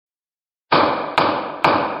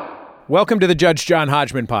Welcome to the Judge John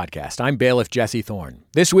Hodgman podcast. I'm bailiff Jesse Thorne.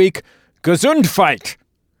 This week, Gesundheit.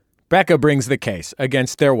 Becca brings the case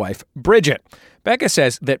against their wife, Bridget. Becca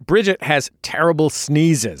says that Bridget has terrible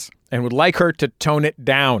sneezes and would like her to tone it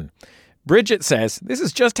down. Bridget says this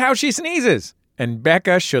is just how she sneezes, and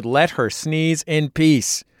Becca should let her sneeze in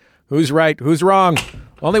peace. Who's right? Who's wrong?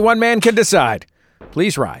 Only one man can decide.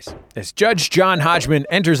 Please rise as Judge John Hodgman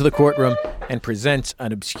enters the courtroom and presents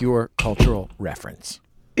an obscure cultural reference.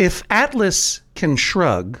 If Atlas can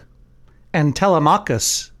shrug and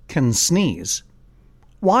Telemachus can sneeze,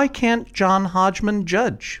 why can't John Hodgman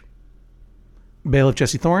judge? Bailiff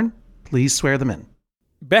Jesse Thorne, please swear them in.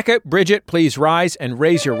 Becca, Bridget, please rise and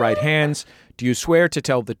raise your right hands. Do you swear to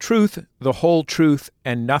tell the truth, the whole truth,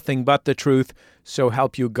 and nothing but the truth, so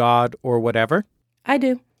help you God or whatever? I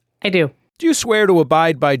do. Do you swear to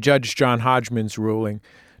abide by Judge John Hodgman's ruling,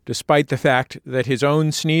 despite the fact that his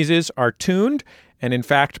own sneezes are tuned and in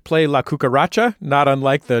fact play La Cucaracha, not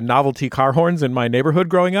unlike the novelty car horns in my neighborhood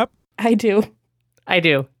growing up? I do.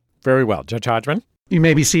 Very well. Judge Hodgman? You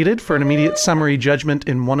may be seated for an immediate summary judgment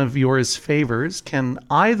in one of yours favors. Can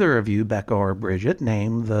either of you, Becca or Bridget,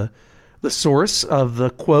 name the source of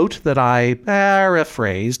the quote that I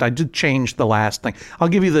paraphrased? I did change the last thing. I'll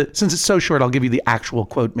give you since it's so short, I'll give you the actual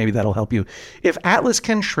quote. Maybe that'll help you. If Atlas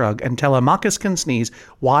can shrug and Telemachus can sneeze,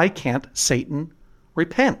 why can't Satan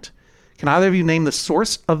repent? Can either of you name the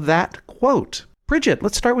source of that quote? Bridget,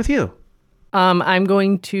 let's start with you. I'm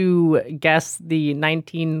going to guess the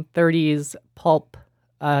 1930s pulp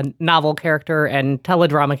novel character and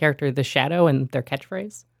teledrama character, The Shadow, and their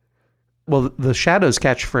catchphrase. Well, the Shadow's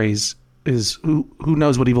catchphrase is, who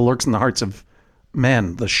knows what evil lurks in the hearts of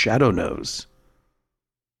men? The Shadow knows.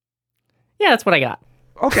 Yeah, that's what I got.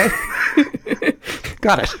 Okay.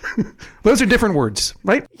 Got it. Those are different words,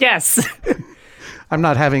 right? Yes. I'm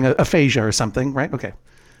not having aphasia or something, right? Okay.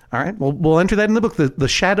 All right. Well, we'll enter that in the book. The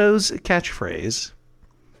Shadow's catchphrase.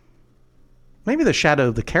 Maybe the Shadow,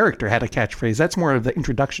 the character, had a catchphrase. That's more of the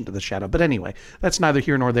introduction to the Shadow. But anyway, that's neither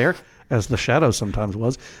here nor there, as the Shadow sometimes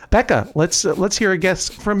was. Becca, let's hear a guess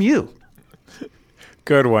from you.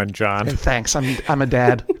 Good one, John. Hey, thanks. I'm a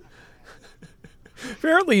dad.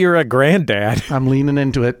 Apparently you're a granddad. I'm leaning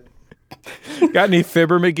into it. Got any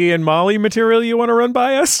Fibber, McGee, and Molly material you want to run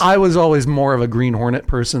by us? I was always more of a Green Hornet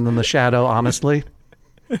person than the Shadow, honestly.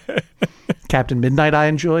 Captain Midnight I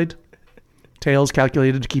enjoyed. Tales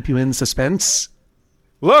calculated to keep you in suspense.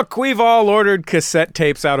 Look, we've all ordered cassette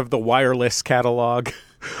tapes out of the wireless catalog.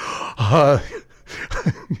 My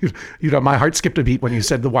heart skipped a beat when you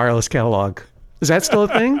said the wireless catalog. Is that still a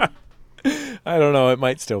thing? I don't know. It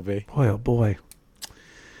might still be. Boy, oh boy.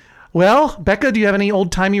 Well, Becca, do you have any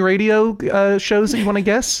old-timey radio shows that you want to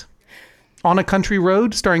guess? On a Country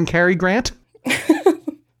Road, starring Cary Grant?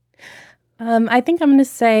 I think I'm going to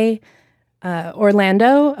say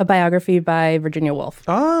Orlando, a biography by Virginia Woolf.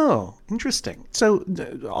 Oh, interesting. So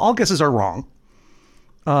all guesses are wrong.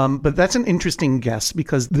 But that's an interesting guess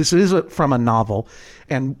because this is from a novel,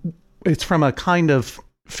 and it's from a kind of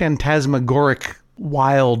phantasmagoric,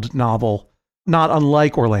 wild novel, not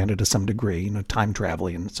unlike Orlando to some degree, time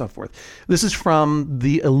traveling and so forth. This is from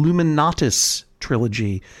the Illuminatus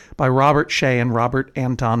trilogy by Robert Shea and Robert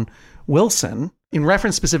Anton Wilson, in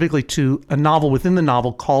reference specifically to a novel within the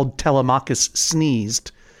novel called Telemachus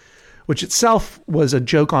Sneezed, which itself was a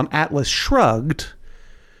joke on Atlas Shrugged,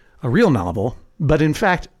 a real novel, but in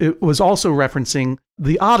fact, it was also referencing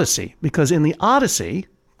the Odyssey, because in the Odyssey,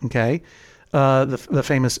 the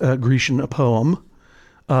famous Grecian poem,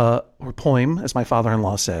 or poem, as my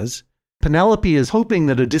father-in-law says, Penelope is hoping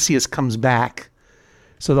that Odysseus comes back,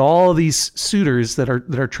 so that all of these suitors that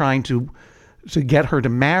are trying to get her to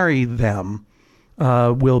marry them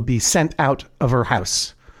will be sent out of her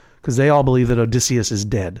house because they all believe that Odysseus is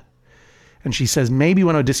dead. And she says, maybe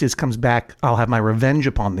when Odysseus comes back, I'll have my revenge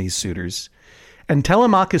upon these suitors. And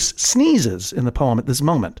Telemachus sneezes in the poem at this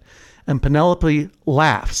moment, and Penelope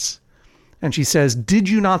laughs. And she says, did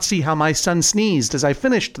you not see how my son sneezed as I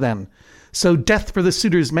finished then? So death for the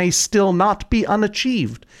suitors may still not be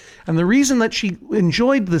unachieved. And the reason that she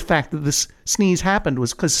enjoyed the fact that this sneeze happened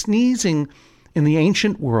was because sneezing in the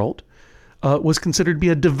ancient world was considered to be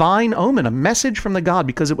a divine omen, a message from the god,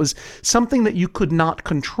 because it was something that you could not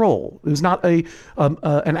control. It was not an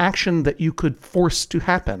action that you could force to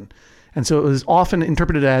happen. And so it was often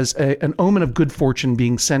interpreted as an omen of good fortune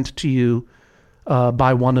being sent to you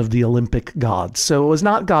by one of the Olympic gods. So it was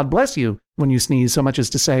not God bless you when you sneeze so much as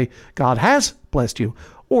to say God has blessed you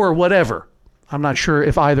or whatever. I'm not sure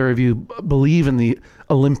if either of you believe in the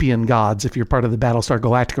Olympian gods, if you're part of the Battlestar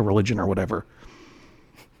Galactica religion or whatever.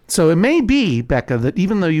 So it may be, Becca, that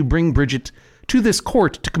even though you bring Bridget to this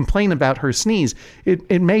court to complain about her sneeze.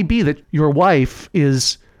 It may be that your wife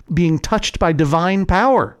is being touched by divine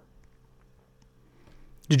power.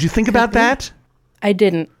 Did you think about that? I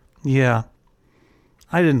didn't. Yeah.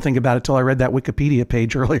 I didn't think about it till I read that Wikipedia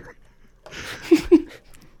page earlier. I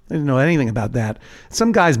didn't know anything about that.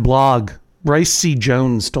 Some guy's blog, Bryce C.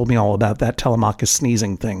 Jones, told me all about that Telemachus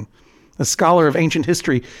sneezing thing. A scholar of ancient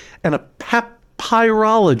history and a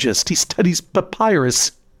papyrologist. He studies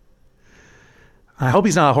papyrus. I hope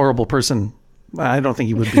he's not a horrible person. I don't think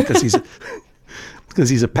he would be because he's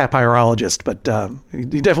a papyrologist, but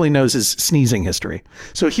he definitely knows his sneezing history.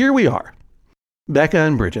 So here we are, Becca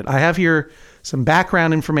and Bridget. I have here some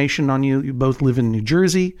background information on you. You both live in New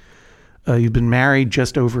Jersey. You've been married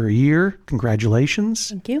just over a year. Congratulations.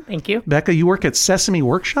 Thank you. Thank you. Becca, you work at Sesame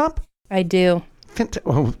Workshop? I do.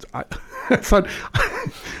 I thought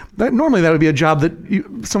that normally that would be a job that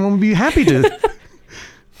someone would be happy to.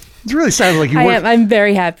 It really sounded like you I work. am. I'm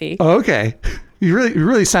very happy. Oh, okay. You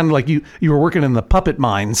really sounded like you were working in the puppet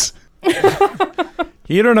mines.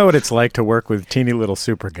 You don't know what it's like to work with teeny little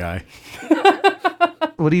super guy.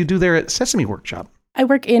 What do you do there at Sesame Workshop? I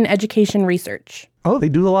work in education research. Oh, they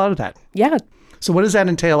do a lot of that. Yeah. So what does that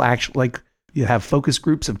entail actually? Like you have focus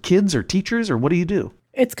groups of kids or teachers, or what do you do?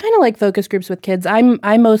 It's kind of like focus groups with kids. I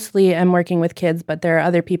mostly am working with kids, but there are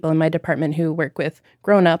other people in my department who work with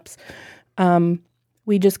grown-ups.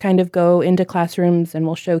 We just kind of go into classrooms and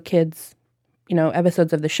we'll show kids,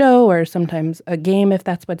 episodes of the show or sometimes a game if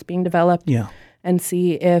that's what's being developed. Yeah. And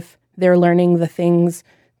see if they're learning the things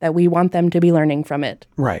that we want them to be learning from it.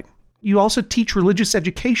 Right. You also teach religious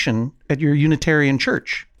education at your Unitarian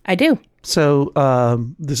church. I do. So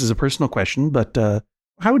this is a personal question, but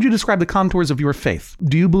how would you describe the contours of your faith?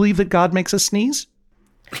 Do you believe that God makes us sneeze?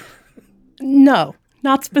 No,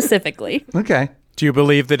 not specifically. Okay. Do you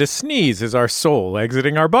believe that a sneeze is our soul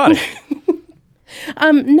exiting our body?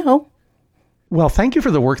 No. Well, thank you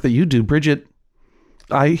for the work that you do. Bridget,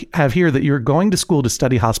 I have here that you're going to school to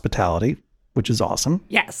study hospitality, which is awesome.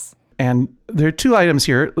 Yes. And there are two items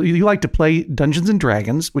here. You like to play Dungeons and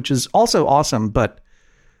Dragons, which is also awesome, but,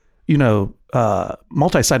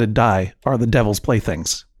 multi-sided die are the devil's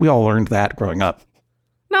playthings. We all learned that growing up.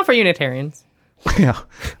 Not for Unitarians. Yeah.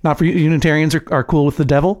 Not for Unitarians are cool with the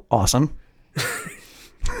devil. Awesome.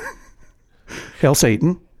 Hail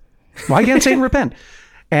Satan. Why can't Satan repent?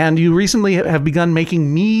 And you recently have begun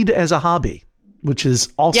making mead as a hobby, which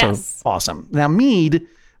is also awesome. Now, mead,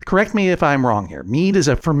 correct me if I'm wrong here. Mead is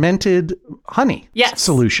a fermented honey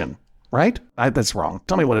solution, right? That's wrong.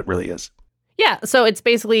 Tell me what it really is. Yeah, so it's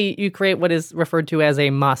basically you create what is referred to as a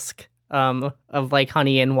musk of like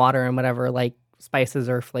honey and water and whatever like spices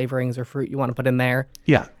or flavorings or fruit you want to put in there.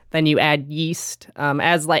 Yeah. Then you add yeast.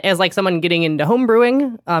 As someone getting into home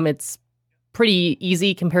brewing, it's pretty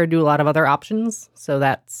easy compared to a lot of other options. So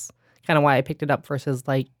that's kind of why I picked it up versus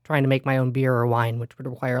like trying to make my own beer or wine, which would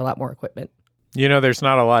require a lot more equipment. There's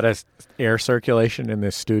not a lot of air circulation in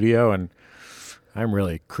this studio, and I'm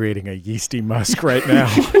really creating a yeasty musk right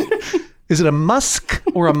now. Is it a musk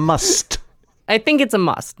or a must? I think it's a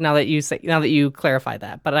must now that you clarify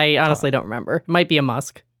that, but I honestly don't remember. It might be a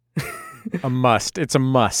musk. A must. It's a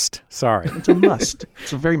must. Sorry. It's a must.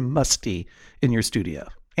 It's a very musty in your studio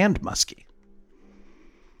and musky.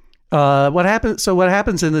 What happens? So what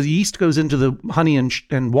happens? And the yeast goes into the honey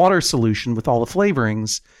and water solution with all the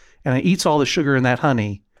flavorings, and it eats all the sugar in that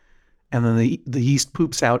honey, and then the yeast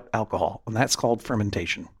poops out alcohol, and that's called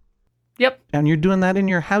fermentation. Yep. And you're doing that in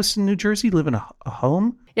your house in New Jersey? You live in a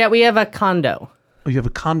home? Yeah, we have a condo. Oh, you have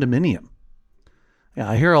a condominium. Yeah,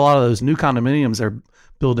 I hear a lot of those new condominiums they're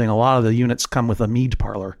building. A lot of the units come with a mead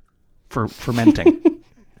parlor for fermenting.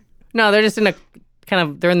 No, they're just in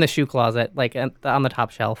they're in the shoe closet, like on the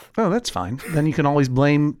top shelf. Oh, that's fine. Then you can always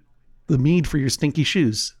blame the mead for your stinky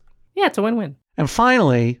shoes. Yeah, it's a win-win. And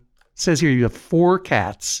finally, it says here you have 4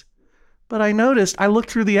 cats. But I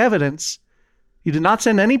looked through the evidence. You did not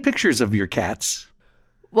send any pictures of your cats.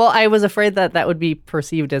 Well, I was afraid that would be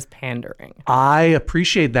perceived as pandering. I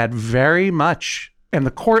appreciate that very much. And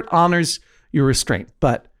the court honors your restraint.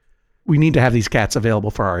 But we need to have these cats available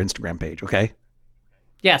for our Instagram page, okay?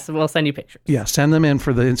 Yes, we'll send you pictures. Yeah, send them in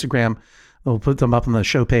for the Instagram. We'll put them up on the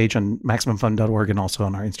show page on MaximumFun.org and also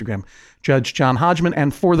on our Instagram. Judge John Hodgman.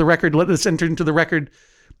 And for the record, let us enter into the record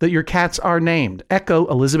that your cats are named Echo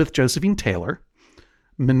Elizabeth Josephine Taylor,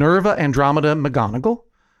 Minerva Andromeda McGonagall,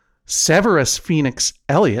 Severus Phoenix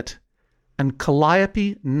Elliot, and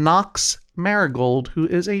Calliope Knox Marigold, who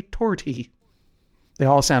is a tortie. They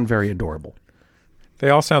all sound very adorable. They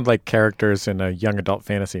all sound like characters in a young adult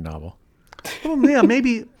fantasy novel. Oh, yeah,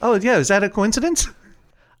 maybe. Oh, yeah. Is that a coincidence?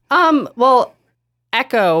 Well,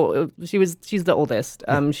 Echo, she's the oldest.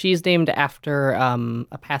 She's named after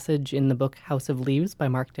a passage in the book House of Leaves by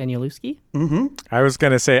Mark Danielewski. Mm-hmm. I was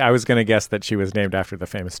going to guess that she was named after the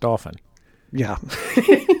famous dolphin. Yeah.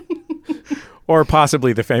 Or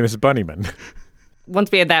possibly the famous bunnyman. Once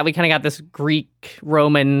we had that, we kind of got this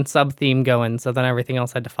Greek-Roman sub-theme going, so then everything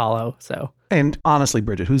else had to follow, so. And honestly,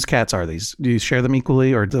 Bridget, whose cats are these? Do you share them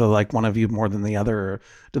equally, or do they like one of you more than the other, or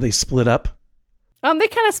do they split up? They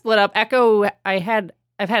kind of split up. Echo, I've had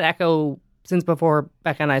Echo since before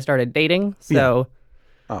Becca and I started dating, so.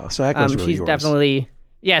 Yeah. Oh, so Echo's really she's yours. definitely,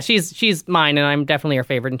 yeah, she's mine, and I'm definitely her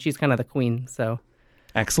favorite, and she's kind of the queen, so.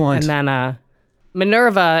 Excellent. And then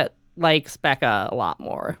Minerva likes Becca a lot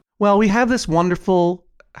more. Well, we have this wonderful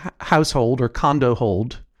household or condo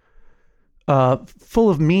hold full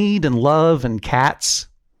of mead and love and cats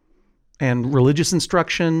and religious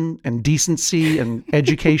instruction and decency and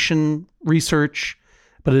education research,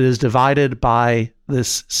 but it is divided by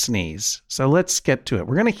this sneeze. So let's get to it.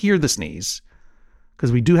 We're going to hear the sneeze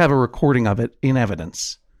because we do have a recording of it in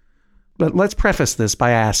evidence. But let's preface this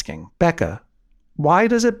by asking, Becca, why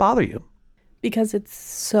does it bother you? Because it's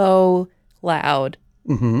so loud.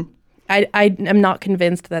 Mm-hmm. I am not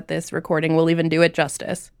convinced that this recording will even do it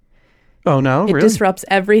justice. Oh, no? It Really? disrupts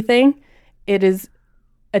everything. It is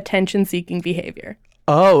attention-seeking behavior.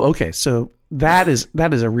 Oh, okay. So that is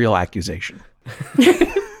a real accusation.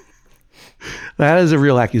 That is a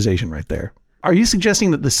real accusation right there. Are you suggesting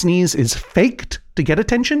that the sneeze is faked to get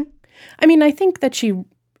attention? I mean, I think that she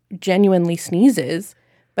genuinely sneezes,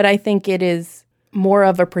 but I think it is more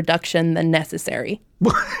of a production than necessary.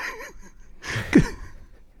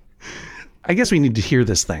 I guess we need to hear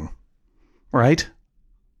this thing, right?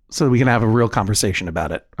 So that we can have a real conversation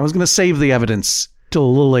about it. I was going to save the evidence till a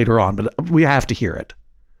little later on, but we have to hear it.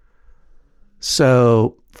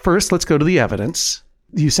 So first, let's go to the evidence.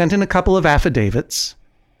 You sent in a couple of affidavits.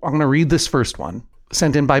 I'm going to read this first one,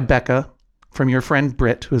 sent in by Becca from your friend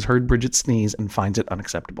Britt, who has heard Bridget sneeze and finds it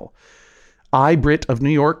unacceptable. I, Britt of New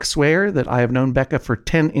York, swear that I have known Becca for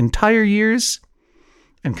 10 entire years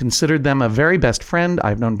and considered them a very best friend.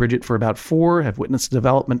 I've known Bridget for about 4, have witnessed the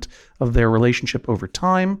development of their relationship over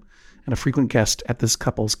time, and a frequent guest at this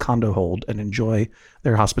couple's condo hold and enjoy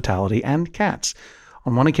their hospitality and cats.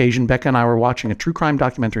 On one occasion, Becca and I were watching a true crime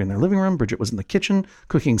documentary in their living room. Bridget was in the kitchen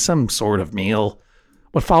cooking some sort of meal.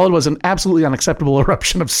 What followed was an absolutely unacceptable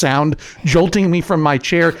eruption of sound, jolting me from my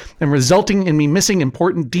chair and resulting in me missing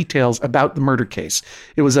important details about the murder case.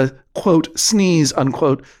 It was a, quote, sneeze,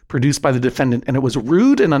 unquote, produced by the defendant, and it was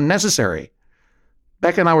rude and unnecessary.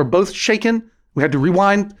 Becca and I were both shaken. We had to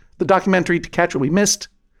rewind the documentary to catch what we missed.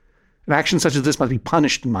 An action such as this must be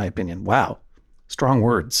punished, in my opinion. Wow. Strong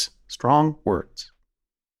words. Strong words.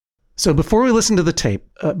 So before we listen to the tape,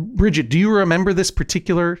 Bridget, do you remember this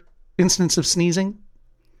particular instance of sneezing?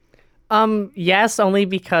 Yes, only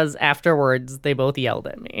because afterwards they both yelled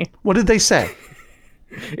at me. What did they say?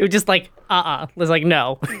 It was just like, It was like,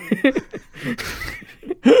 no.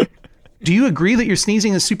 Do you agree that your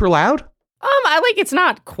sneezing is super loud? It's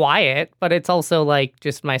not quiet, but it's also like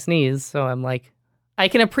just my sneeze. So I'm like, I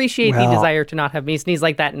can appreciate the desire to not have me sneeze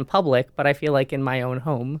like that in public, but I feel like in my own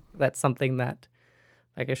home, that's something that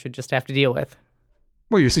I should just have to deal with.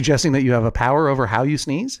 Well, you're suggesting that you have a power over how you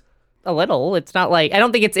sneeze? A little. It's not like, I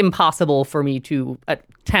don't think it's impossible for me to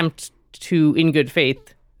attempt to, in good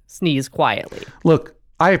faith, sneeze quietly. Look,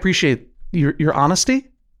 I appreciate your honesty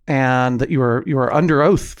and that you are under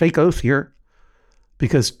oath, fake oath here,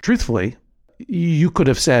 because truthfully, you could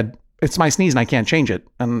have said, it's my sneeze and I can't change it,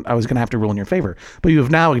 and I was going to have to rule in your favor. But you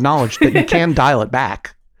have now acknowledged that you can dial it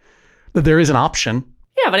back, that there is an option.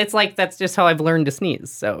 Yeah, but it's like, that's just how I've learned to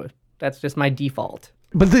sneeze, so that's just my default.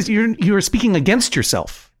 But this, you're speaking against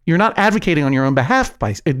yourself. You're not advocating on your own behalf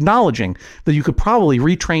by acknowledging that you could probably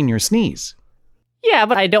retrain your sneeze. Yeah,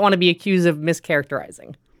 but I don't want to be accused of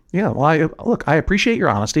mischaracterizing. Yeah, well, I appreciate your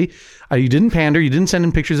honesty. You didn't pander. You didn't send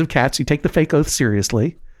in pictures of cats. You take the fake oath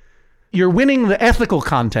seriously. You're winning the ethical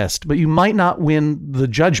contest, but you might not win the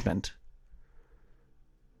judgment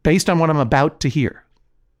based on what I'm about to hear.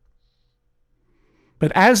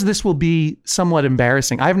 But as this will be somewhat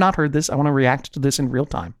embarrassing, I have not heard this. I want to react to this in real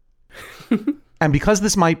time. And because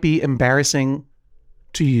this might be embarrassing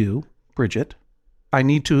to you, Bridget, I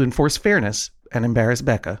need to enforce fairness and embarrass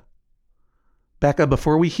Becca. Becca,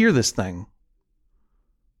 before we hear this thing,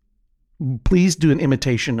 please do an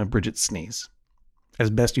imitation of Bridget's sneeze as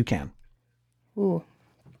best you can. Ooh.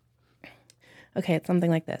 Okay, it's something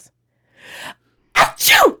like this.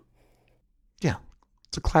 Achoo! Yeah,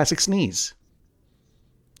 it's a classic sneeze.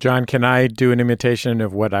 John, can I do an imitation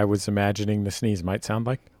of what I was imagining the sneeze might sound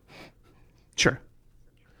like? Sure.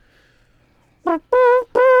 Deep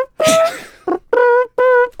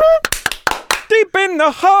in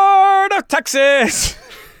the heart of Texas.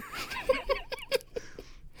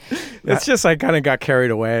 It's just I kind of got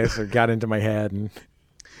carried away, so it got into my head. And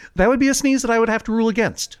That would be a sneeze that I would have to rule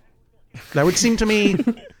against. That would seem to me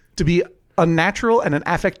to be unnatural and an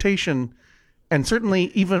affectation, and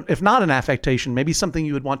certainly, even if not an affectation, maybe something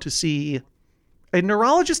you would want to see a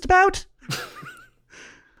neurologist about.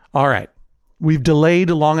 All right. We've delayed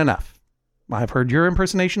long enough. I've heard your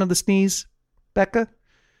impersonation of the sneeze, Becca.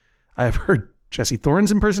 I've heard Jesse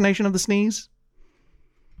Thorne's impersonation of the sneeze.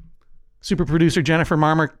 Super producer Jennifer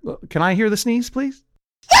Marmer, can I hear the sneeze, please?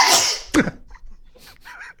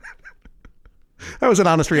 That was an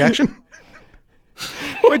honest reaction.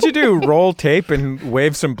 what'd you do? Roll tape and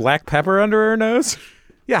wave some black pepper under her nose?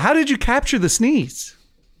 Yeah, how did you capture the sneeze?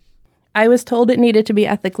 I was told it needed to be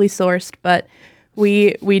ethically sourced, but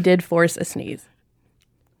we did force a sneeze.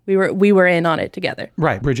 We were in on it together.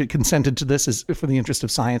 Right. Bridget consented to this as for the interest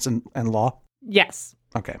of science and law. Yes.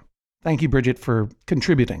 Okay. Thank you, Bridget, for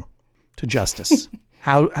contributing to justice.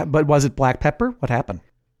 But was it black pepper? What happened?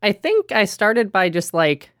 I think I started by just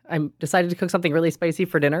I decided to cook something really spicy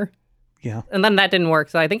for dinner. Yeah. And then that didn't work.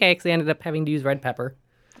 So I think I actually ended up having to use red pepper.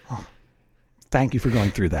 Oh, thank you for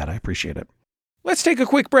going through that. I appreciate it. Let's take a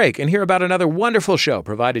quick break and hear about another wonderful show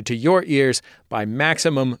provided to your ears by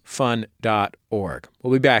MaximumFun.org.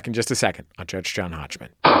 We'll be back in just a second on Judge John Hodgman.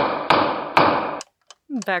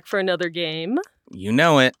 Back for another game. You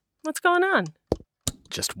know it. What's going on?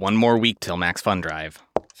 Just one more week till Max Fun Drive.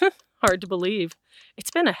 Hard to believe.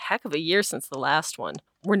 It's been a heck of a year since the last one.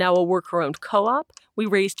 We're now a worker-owned co-op. We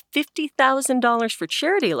raised $50,000 for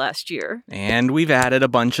charity last year. And we've added a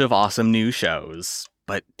bunch of awesome new shows.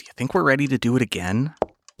 But do you think we're ready to do it again?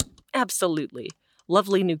 Absolutely.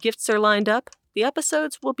 Lovely new gifts are lined up. The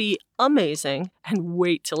episodes will be amazing. And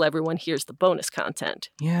wait till everyone hears the bonus content.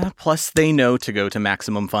 Yeah, plus they know to go to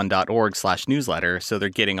MaximumFun.org/newsletter, so they're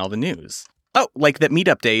getting all the news. Oh, like that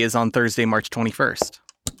meetup day is on Thursday, March 21st.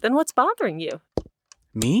 Then what's bothering you?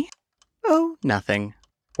 Me? Oh, nothing.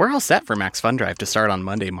 We're all set for Max Fun Drive to start on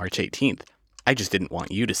Monday, March 18th. I just didn't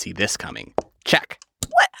want you to see this coming. Check.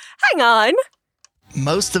 What? Hang on.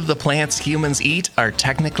 Most of the plants humans eat are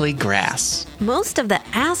technically grass. Most of the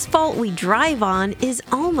asphalt we drive on is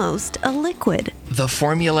almost a liquid. The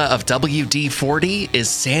formula of WD-40 is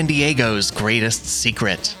San Diego's greatest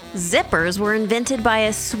secret. Zippers were invented by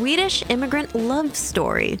a Swedish immigrant love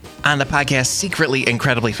story. On the podcast Secretly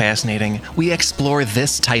Incredibly Fascinating, we explore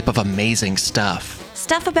this type of amazing stuff.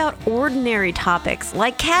 Stuff about ordinary topics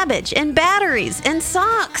like cabbage and batteries and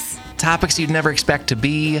socks. Topics you'd never expect to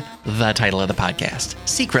be the title of the podcast.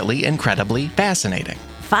 Secretly Incredibly Fascinating.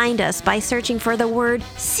 Find us by searching for the word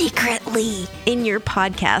secretly in your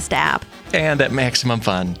podcast app. And at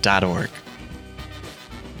MaximumFun.org.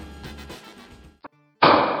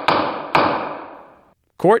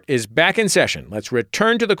 Court is back in session. Let's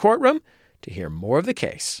return to the courtroom to hear more of the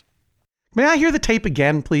case. May I hear the tape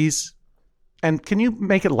again, please? And can you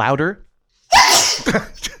make it louder?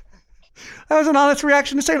 That was an honest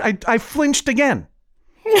reaction to say it. I flinched again.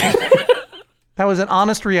 That was an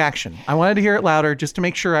honest reaction. I wanted to hear it louder just to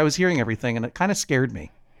make sure I was hearing everything, and it kind of scared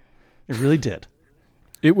me. It really did.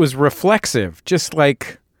 It was reflexive, just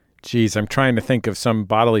like, geez, I'm trying to think of some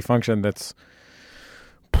bodily function that's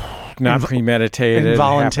not premeditated.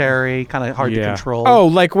 Involuntary, kind of hard to control. Oh,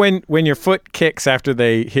 like when your foot kicks after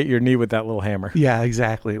they hit your knee with that little hammer. Yeah,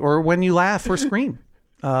 exactly. Or when you laugh or scream.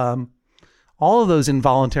 All of those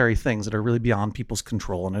involuntary things that are really beyond people's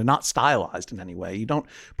control and are not stylized in any way. You don't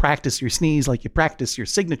practice your sneeze like you practice your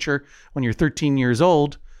signature when you're 13 years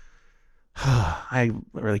old. I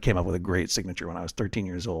really came up with a great signature when I was 13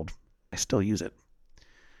 years old. I still use it.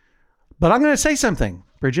 But I'm going to say something,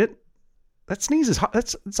 Bridget. That sneeze is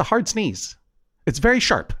it's a hard sneeze. It's very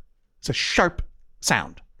sharp. It's a sharp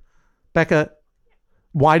sound. Becca,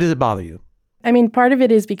 why does it bother you? I mean, part of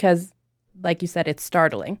it is because, like you said, it's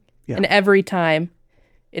startling. Yeah. And every time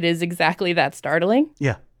it is exactly that startling.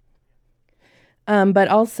 Yeah. But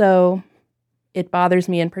also it bothers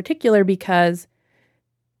me in particular because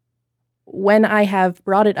when I have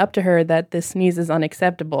brought it up to her that this sneeze is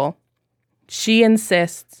unacceptable, she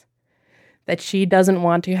insists that she doesn't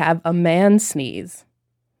want to have a man sneeze.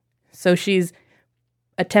 So she's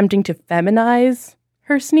attempting to feminize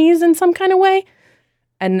her sneeze in some kind of way.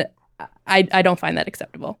 And I don't find that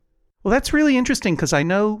acceptable. Well, that's really interesting because I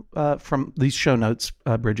know from these show notes,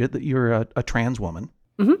 Bridget, that you're a trans woman.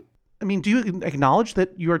 Mm-hmm. I mean, do you acknowledge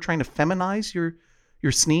that you are trying to feminize your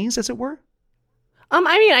sneeze, as it were? I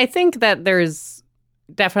mean, I think that there's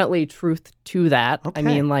definitely truth to that. Okay. I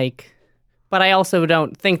mean, But I also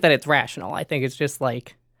don't think that it's rational. I think it's just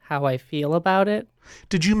like how I feel about it.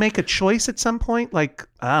 Did you make a choice at some point? Like,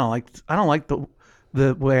 I don't like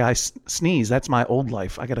the way I sneeze. That's my old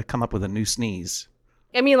life. I got to come up with a new sneeze.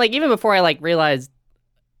 I mean, like, even before I like realized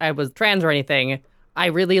I was trans or anything, I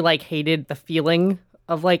really like hated the feeling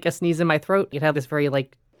of like a sneeze in my throat. You'd have this very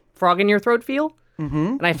like frog in your throat feel. Mm-hmm.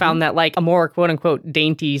 And I found that like a more quote unquote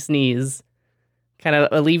dainty sneeze kind of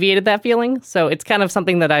alleviated that feeling. So it's kind of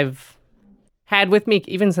something that I've had with me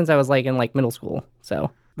even since I was like in like middle school.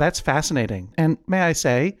 So that's fascinating. And may I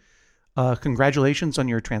say, congratulations on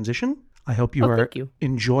your transition. I hope you are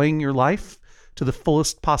enjoying your life to the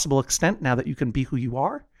fullest possible extent now that you can be who you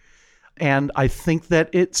are. And I think that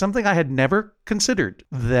it's something I had never considered,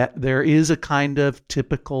 that there is a kind of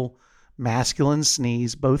typical masculine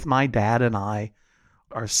sneeze. Both my dad and I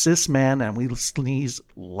are cis men, and we sneeze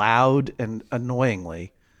loud and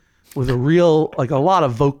annoyingly with a real, like a lot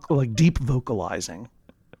of deep vocalizing.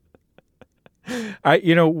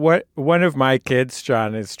 You know what? One of my kids,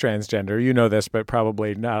 John, is transgender. You know this, but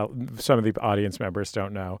probably not. Some of the audience members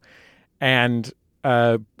don't know. And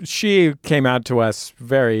she came out to us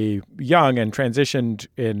very young and transitioned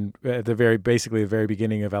in the very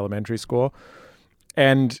beginning of elementary school.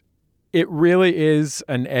 And it really is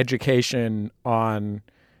an education on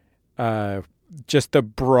just the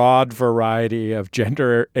broad variety of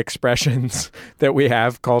gender expressions that we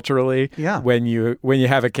have culturally. Yeah. When you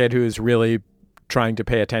have a kid who is really trying to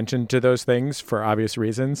pay attention to those things for obvious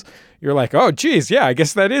reasons, you're like, oh, geez, yeah, I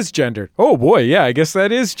guess that is gendered. Oh, boy, yeah, I guess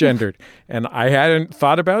that is gendered. And I hadn't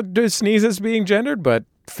thought about sneezes being gendered, but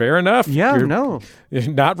fair enough. Yeah, you're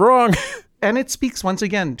not wrong. And it speaks once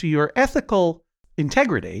again to your ethical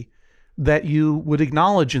integrity that you would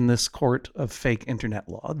acknowledge in this court of fake internet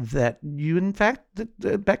law, that you, in fact,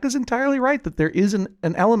 that Becca's entirely right, that there is an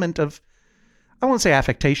element of, I won't say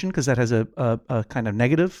affectation because that has a kind of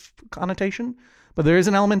negative connotation, but there is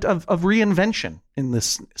an element of reinvention in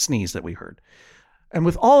this sneeze that we heard. And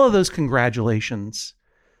with all of those congratulations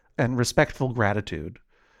and respectful gratitude,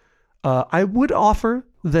 I would offer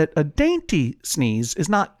that a dainty sneeze is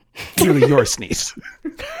not really your sneeze.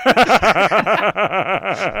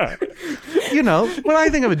 You know, when I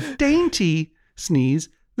think of a dainty sneeze,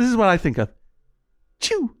 this is what I think of.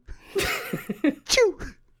 Chew. Chew.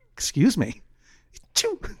 Excuse me.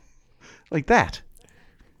 Chew. Like that.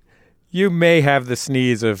 You may have the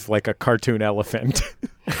sneeze of like a cartoon elephant.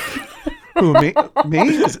 Who, me?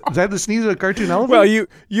 Is that the sneeze of a cartoon elephant? Well,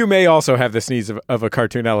 you may also have the sneeze of a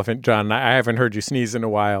cartoon elephant, John. I haven't heard you sneeze in a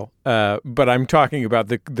while, but I'm talking about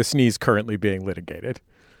the sneeze currently being litigated.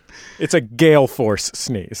 It's a gale force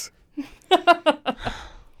sneeze.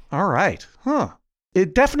 All right. Huh.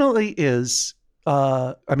 It definitely is.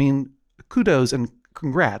 I mean, kudos and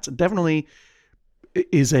congrats. It definitely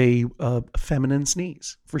is a feminine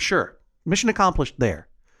sneeze, for sure. Mission accomplished there.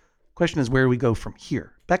 Question is, where do we go from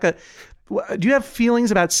here? Becca, do you have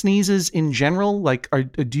feelings about sneezes in general? Like,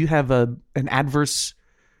 do you have an adverse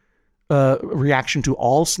reaction to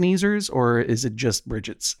all sneezers, or is it just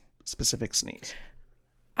Bridget's specific sneeze?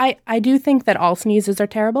 I do think that all sneezes are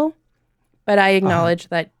terrible, but I acknowledge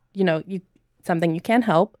that, something you can't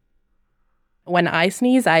help. When I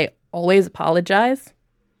sneeze, I always apologize,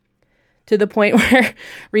 to the point where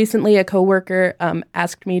recently a coworker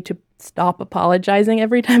asked me to stop apologizing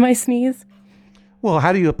every time I sneeze. Well,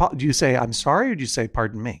 how do you say I'm sorry, or do you say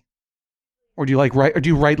pardon me, or do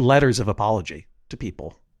you write letters of apology to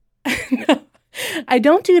people? No, I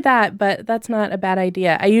don't do that, but that's not a bad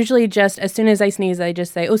idea. I usually just, as soon as I sneeze, I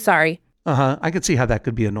just say, "Oh, sorry." I could see how that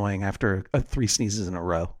could be annoying after 3 sneezes in a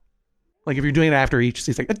row. Like if you're doing it after each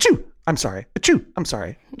sneeze, like achoo, I'm sorry, achoo, I'm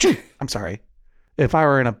sorry, achoo, I'm sorry. If I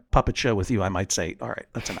were in a puppet show with you, I might say, all right,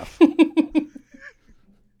 that's enough.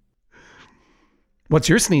 What's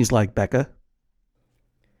your sneeze like, Becca?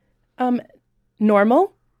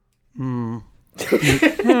 Normal.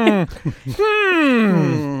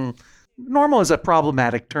 Normal is a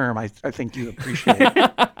problematic term. I think you appreciate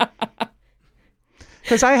it.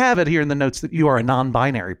 Because I have it here in the notes that you are a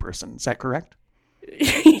non-binary person. Is that correct?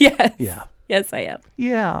 Yes. Yeah. Yes, I am.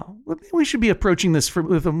 Yeah. We should be approaching this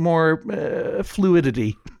with a more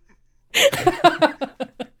fluidity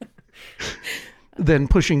than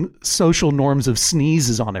pushing social norms of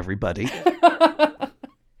sneezes on everybody.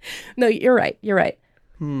 No, you're right. You're right.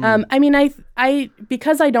 I mean, I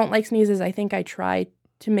because I don't like sneezes, I think I try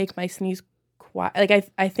to make my sneeze quiet.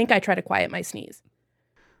 Like I think I try to quiet my sneeze.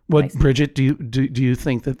 What, Bridget? Do you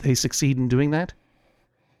think that they succeed in doing that?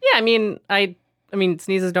 Yeah, I mean,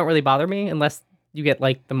 sneezes don't really bother me unless you get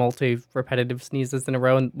like the multi-repetitive sneezes in a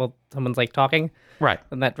row and someone's like talking. Right.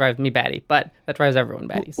 And that drives me batty, but that drives everyone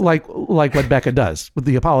batty. So. Like what Becca does with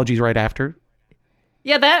the apologies right after.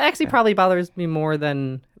 Yeah, that actually probably bothers me more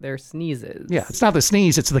than their sneezes. Yeah, it's not the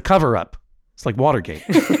sneeze, it's the cover-up. It's like Watergate.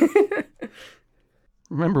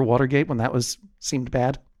 Remember Watergate when that seemed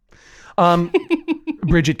bad?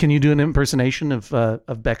 Bridget, can you do an impersonation of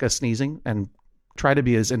Becca sneezing and try to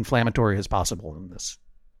be as inflammatory as possible in this?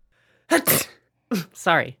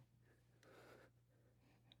 Sorry.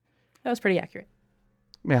 That was pretty accurate.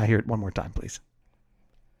 May I hear it one more time, please?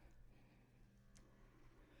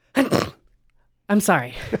 I'm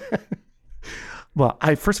sorry. Well,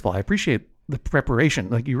 first of all, I appreciate the preparation.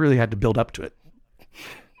 Like, you really had to build up to it.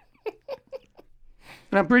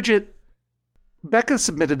 Now, Bridget, Becca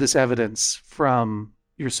submitted this evidence from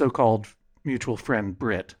your so-called mutual friend,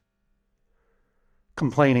 Britt,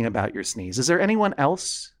 complaining about your sneeze. Is there anyone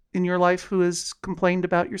else in your life who has complained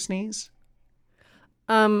about your sneeze?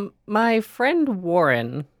 My friend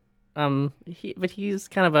Warren, he's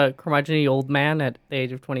kind of a curmudgeon-y old man at the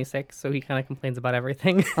age of 26, so he kind of complains about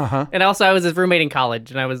everything. Uh-huh. And also, I was his roommate in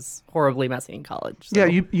college, and I was horribly messy in college. So.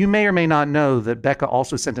 Yeah, you may or may not know that Becca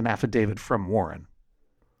also sent an affidavit from Warren.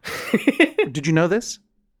 Did you know this?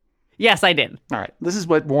 Yes, I did. All right. This is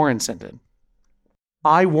what Warren sent in.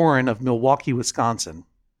 I, Warren of Milwaukee, Wisconsin,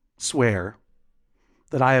 swear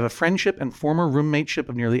that I have a friendship and former roommateship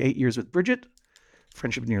of nearly 8 years with Bridget,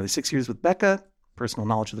 friendship of nearly 6 years with Becca, personal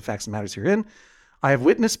knowledge of the facts and matters herein. I have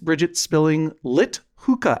witnessed Bridget spilling lit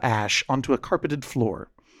hookah ash onto a carpeted floor.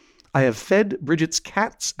 I have fed Bridget's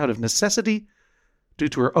cats out of necessity due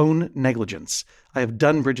to her own negligence. I have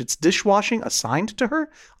done Bridget's dishwashing assigned to her.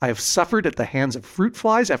 I have suffered at the hands of fruit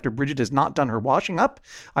flies after Bridget has not done her washing up.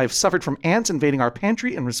 I have suffered from ants invading our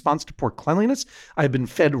pantry in response to poor cleanliness. I have been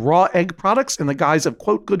fed raw egg products in the guise of,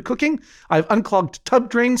 quote, good cooking. I have unclogged tub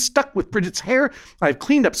drains stuck with Bridget's hair. I have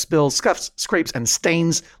cleaned up spills, scuffs, scrapes, and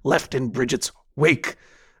stains left in Bridget's wake,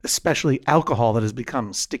 especially alcohol that has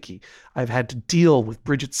become sticky. I've had to deal with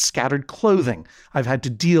Bridget's scattered clothing. I've had to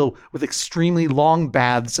deal with extremely long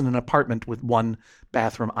baths in an apartment with one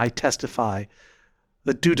bathroom. I testify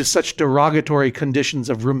that due to such derogatory conditions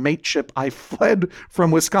of roommateship, I fled from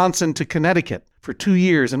Wisconsin to Connecticut for 2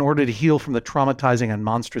 years in order to heal from the traumatizing and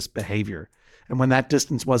monstrous behavior. And when that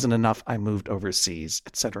distance wasn't enough, I moved overseas,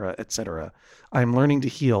 etc., etc. I am learning to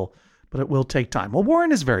heal, but it will take time. Well,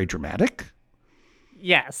 Warren is very dramatic.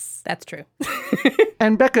 Yes. That's true.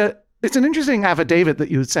 And Becca, it's an interesting affidavit that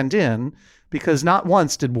you sent in because not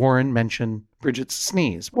once did Warren mention Bridget's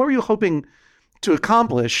sneeze. What were you hoping to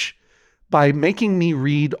accomplish by making me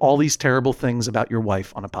read all these terrible things about your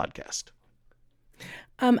wife on a podcast?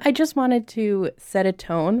 I just wanted to set a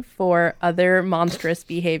tone for other monstrous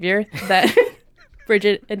behavior that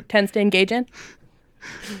Bridget tends to engage in.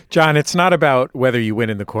 John, it's not about whether you win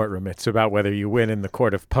in the courtroom. It's about whether you win in the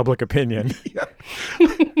court of public opinion. Yeah.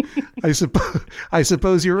 I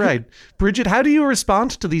suppose you're right. Bridget, how do you respond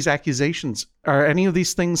to these accusations? Are any of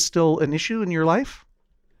these things still an issue in your life?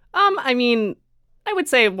 I mean, I would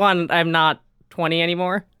say, one, I'm not 20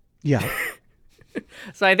 anymore. Yeah.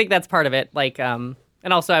 So I think that's part of it. Like, and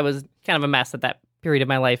also I was kind of a mess at that period of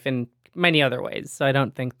my life in many other ways. So I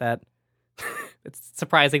don't think that it's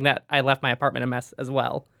surprising that I left my apartment a mess as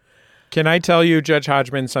well. Can I tell you, Judge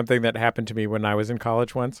Hodgman, something that happened to me when I was in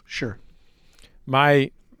college once? Sure. My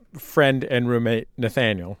friend and roommate,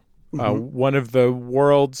 Nathaniel, one of the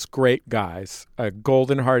world's great guys, a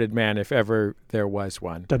golden-hearted man if ever there was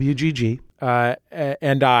one. WGG.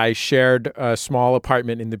 And I shared a small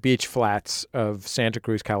apartment in the beach flats of Santa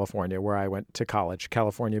Cruz, California, where I went to college,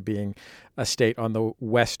 California being a state on the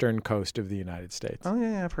western coast of the United States. Oh,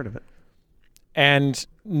 yeah, I've heard of it. And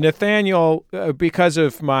Nathaniel, because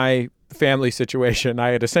of my family situation,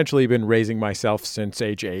 I had essentially been raising myself since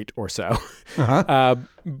age 8 or so. Uh-huh.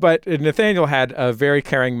 But Nathaniel had a very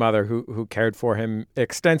caring mother who cared for him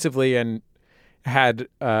extensively and had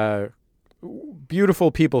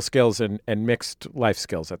beautiful people skills and mixed life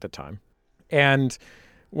skills at the time. And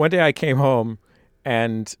one day I came home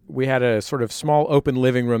and we had a sort of small open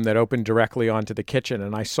living room that opened directly onto the kitchen.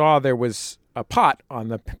 And I saw there was a pot on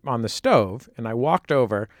the stove, and I walked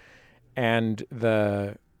over and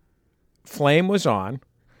the flame was on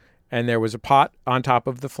and there was a pot on top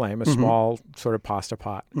of the flame, a small sort of pasta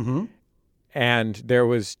pot. Mm-hmm. And there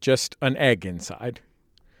was just an egg inside.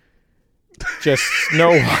 Just no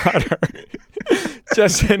water.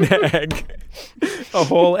 Just an egg. A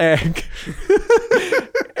whole egg.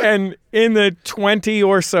 And in the 20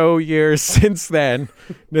 or so years since then,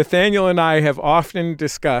 Nathaniel and I have often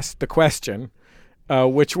discussed the question,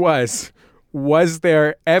 which was, was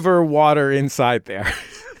there ever water inside there?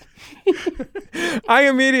 I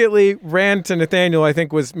immediately ran to Nathaniel, I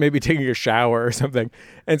think was maybe taking a shower or something,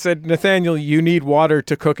 and said, Nathaniel, you need water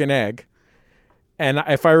to cook an egg. And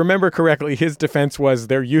if I remember correctly, his defense was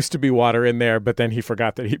there used to be water in there, but then he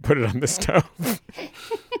forgot that he put it on the stove.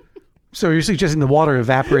 So you're suggesting the water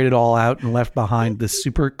evaporated all out and left behind this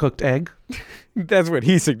super cooked egg? That's what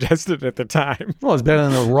he suggested at the time. Well, it's better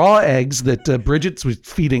than the raw eggs that Bridget was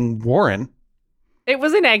feeding Warren. It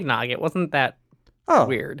was an eggnog. It wasn't that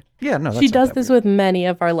weird. Yeah, no, that's She not does that this weird. with many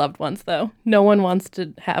of our loved ones, though. No one wants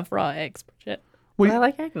to have raw eggs, Bridget. I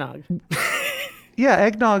like eggnog. Yeah,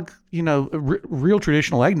 eggnog, real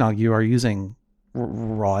traditional eggnog, you are using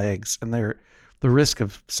raw eggs, and the risk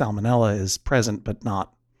of salmonella is present, but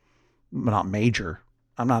not major.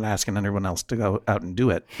 I'm not asking anyone else to go out and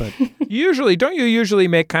do it, but Don't you usually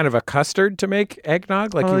make kind of a custard to make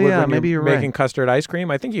eggnog? Like you would when maybe you're you're making right. custard ice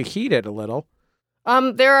cream? I think you heat it a little.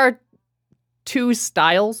 There are two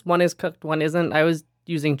styles. One is cooked, one isn't. I was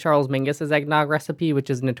using Charles Mingus's eggnog recipe, which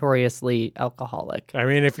is notoriously alcoholic. I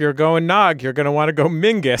mean, if you're going nog, you're going to want to go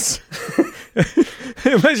Mingus.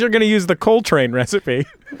 Unless you're going to use the Coltrane recipe.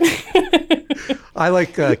 I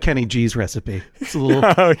like Kenny G's recipe. It's a little,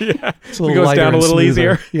 Oh, yeah. it's a little It goes lighter down a and little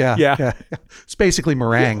smoother. easier. Yeah. It's basically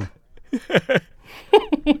meringue.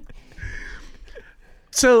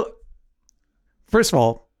 So, first of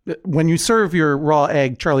all, when you serve your raw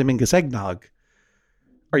egg Charlie Mingus eggnog,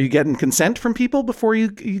 are you getting consent from people before you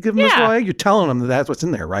give them this Yeah. raw egg? You're telling them that that's what's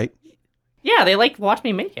in there, right? Yeah, they watch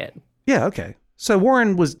me make it. Yeah, okay. So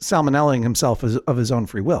Warren was salmonellaing himself of his own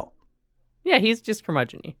free will. Yeah, he's just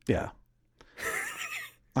curmudgeon-y. Yeah.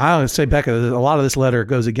 I would say, Becca, a lot of this letter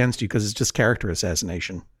goes against you because it's just character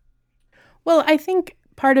assassination. Well, I think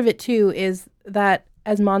part of it, too, is that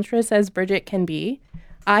as monstrous as Bridget can be,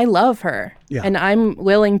 I love her. Yeah. And I'm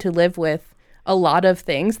willing to live with a lot of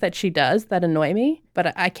things that she does that annoy me,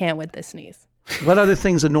 but I can't with this sneeze. What other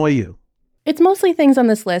things annoy you? It's mostly things on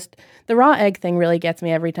this list. The raw egg thing really gets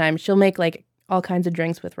me every time. She'll make all kinds of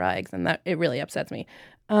drinks with raw eggs, and that it really upsets me.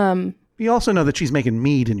 You also know that she's making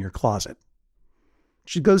mead in your closet.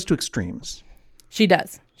 She goes to extremes. She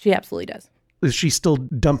does. She absolutely does. Is she still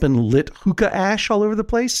dumping lit hookah ash all over the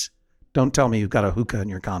place? Don't tell me you've got a hookah in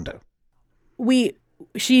your condo.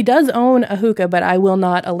 She does own a hookah, but I will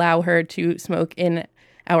not allow her to smoke in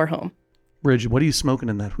our home. Bridget, what are you smoking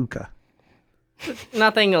in that hookah?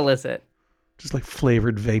 Nothing illicit. Just like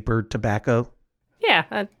flavored vapor tobacco? Yeah,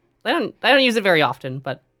 I don't use it very often,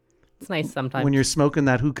 but it's nice sometimes. When you're smoking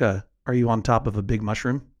that hookah, are you on top of a big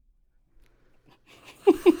mushroom?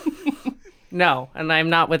 No, and I'm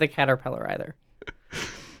not with a caterpillar either.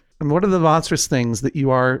 And what are the monstrous things that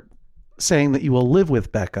you are saying that you will live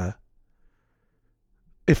with, Becca,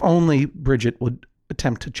 if only Bridget would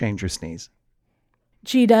attempt to change her sneeze?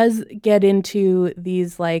 She does get into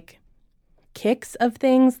these kicks of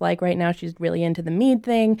things. Like right now she's really into the mead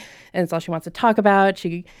thing and it's all she wants to talk about.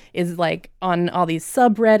 She is on all these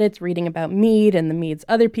subreddits reading about mead and the meads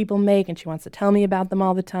other people make, and she wants to tell me about them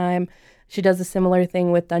all the time. She does a similar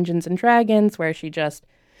thing with Dungeons and Dragons where she just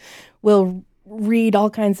will read all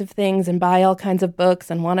kinds of things and buy all kinds of books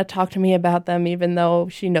and want to talk to me about them even though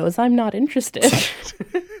she knows I'm not interested.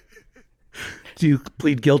 Do you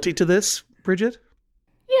plead guilty to this, Bridget?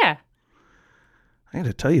 Yeah. I got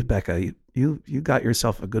to tell you, Becca, you got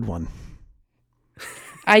yourself a good one.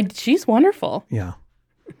 She's wonderful. Yeah.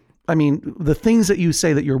 I mean, the things that you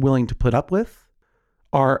say that you're willing to put up with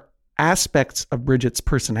are aspects of Bridget's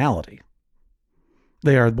personality.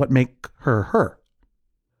 They are what make her her.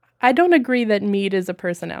 I don't agree that mead is a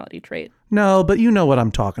personality trait. No, but you know what I'm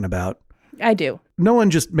talking about. I do. No one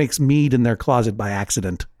just makes mead in their closet by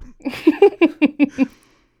accident.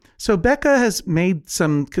 So Becca has made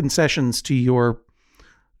some concessions to your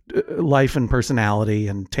life and personality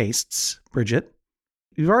and tastes, Bridget.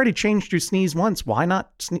 You've already changed your sneeze once. Why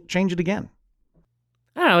not change it again?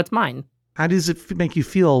 I don't know. It's mine. How does it make you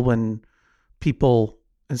feel when people,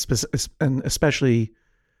 and especially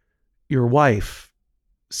your wife,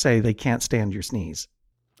 say they can't stand your sneeze?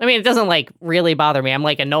 I mean, it doesn't really bother me. I'm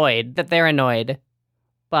annoyed that they're annoyed,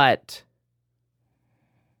 but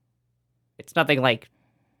it's nothing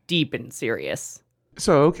deep and serious.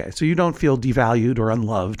 So, okay. So you don't feel devalued or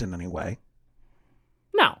unloved in any way?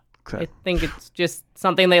 No. Okay. I think it's just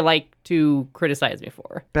something they like to criticize me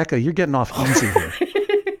for. Becca, you're getting off easy here.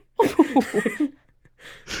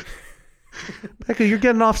 Becca, you're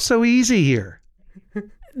getting off so easy here.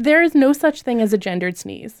 There is no such thing as a gendered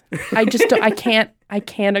sneeze. I just don't, I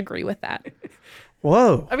can't agree with that.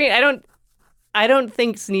 Whoa. I mean, I don't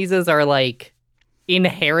think sneezes are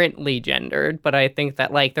inherently gendered, but I think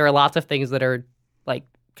that like there are lots of things that are like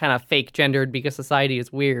kind of fake gendered because society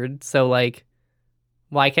is weird. So like,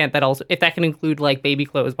 why can't that also, if that can include like baby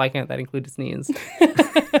clothes, why can't that include a sneeze?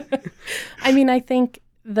 I mean, I think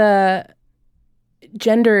the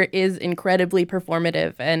gender is incredibly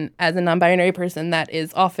performative, and as a non-binary person, that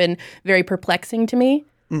is often very perplexing to me.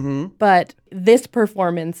 Mm-hmm. But this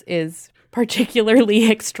performance is particularly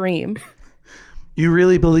extreme. You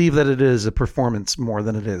really believe that it is a performance more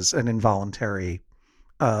than it is an involuntary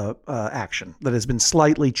action that has been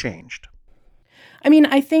slightly changed? I mean,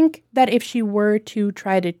 I think that if she were to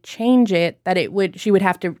try to change it, that she would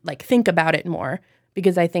have to like think about it more,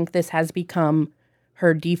 because I think this has become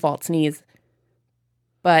her default sneeze.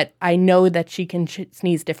 But I know that she can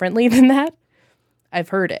sneeze differently than that. I've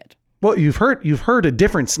heard it. Well, you've heard a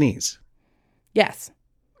different sneeze. Yes.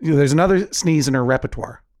 There's another sneeze in her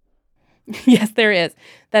repertoire. Yes, there is.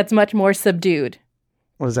 That's much more subdued.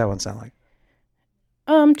 What does that one sound like?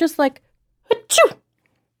 Just like, achoo!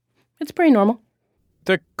 It's pretty normal.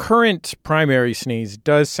 The current primary sneeze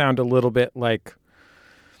does sound a little bit like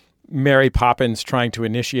Mary Poppins trying to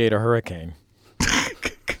initiate a hurricane.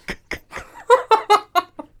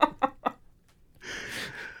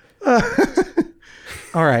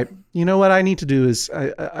 All right. You know what I need to do is,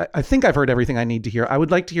 I think I've heard everything I need to hear. I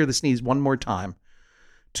would like to hear the sneeze one more time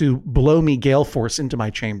to blow me gale force into my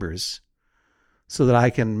chambers so that I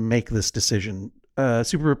can make this decision.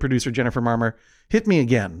 Super producer Jennifer Marmer, hit me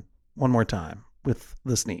again one more time with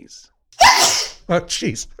the sneeze. Oh,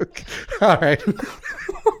 jeez. Okay. All right.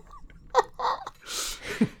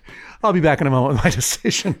 I'll be back in a moment with my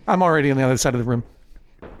decision. I'm already on the other side of the room.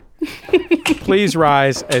 Please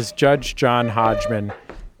rise as Judge John Hodgman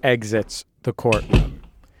exits the courtroom.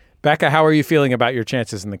 Becca, how are you feeling about your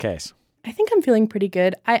chances in the case? I think I'm feeling pretty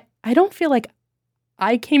good. I don't feel like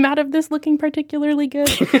I came out of this looking particularly good.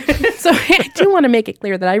 So I do want to make it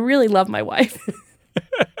clear that I really love my wife.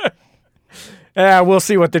 Yeah, we'll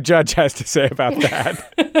see what the judge has to say about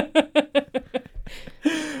that.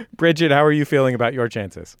 Bridget, how are you feeling about your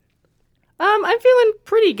chances? I'm feeling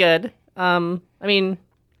pretty good. I mean,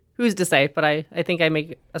 who's to say? But I think I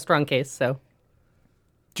make a strong case. So,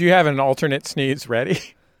 do you have an alternate sneeze ready?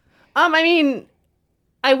 I mean,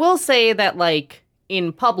 I will say that like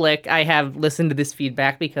in public, I have listened to this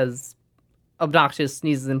feedback because obnoxious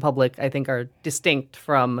sneezes in public, I think, are distinct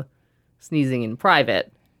from sneezing in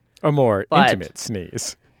private. A more intimate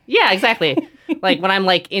sneeze. Yeah, exactly. Like when I'm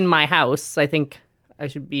like in my house, I think I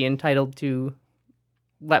should be entitled to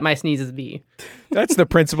let my sneezes be. That's the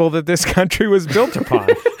principle that this country was built upon.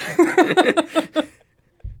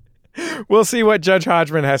 We'll see what Judge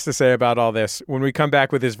Hodgman has to say about all this when we come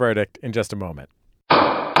back with his verdict in just a moment.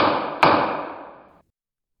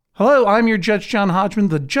 Hello, I'm your Judge John Hodgman.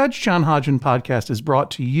 The Judge John Hodgman podcast is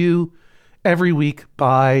brought to you every week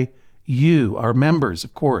by you, our members,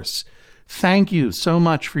 of course. Thank you so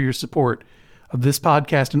much for your support of this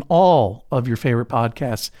podcast and all of your favorite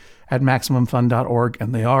podcasts at MaximumFun.org,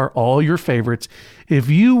 and they are all your favorites. If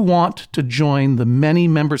you want to join the many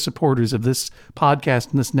member supporters of this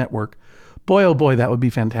podcast and this network, boy, oh boy, that would be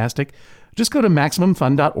fantastic. Just go to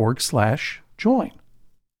MaximumFun.org/join.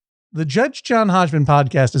 The Judge John Hodgman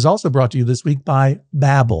podcast is also brought to you this week by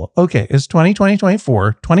Babbel. Okay, it's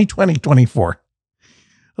 2020-24.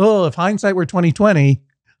 Oh, if hindsight were 2020,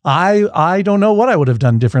 I don't know what I would have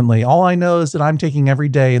done differently. All I know is that I'm taking every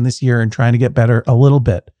day in this year and trying to get better a little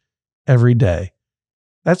bit every day.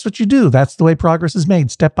 That's what you do. That's the way progress is made,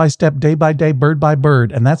 step by step, day by day, bird by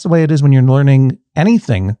bird. And that's the way it is when you're learning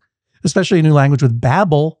anything, especially a new language with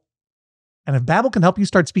Babbel. And if Babbel can help you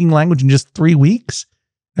start speaking language in just 3 weeks,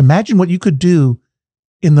 imagine what you could do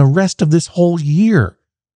in the rest of this whole year.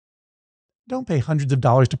 Don't pay hundreds of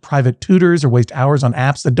dollars to private tutors or waste hours on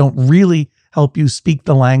apps that don't really help you speak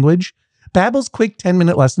the language. Babbel's quick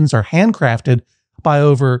 10-minute lessons are handcrafted by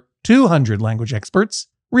over 200 language experts,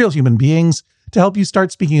 real human beings, to help you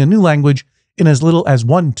start speaking a new language in as little as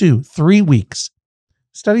 1, 2, 3 weeks.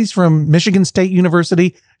 Studies from Michigan State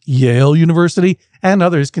University, Yale University, and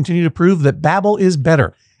others continue to prove that Babbel is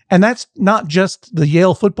better. And that's not just the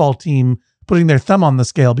Yale football team putting their thumb on the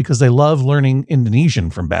scale because they love learning Indonesian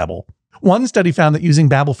from Babbel. One study found that using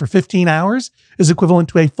Babbel for 15 hours is equivalent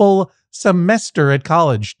to a full semester at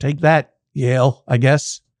college. Take that, Yale, I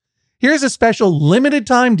guess. Here's a special limited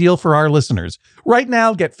time deal for our listeners. Right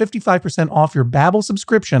now, get 55% off your Babbel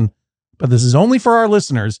subscription, but this is only for our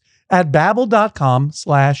listeners at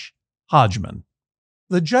babbel.com/Hodgman.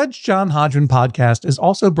 The Judge John Hodgman podcast is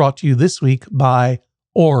also brought to you this week by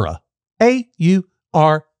Aura.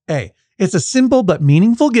 A-U-R-A. It's a simple but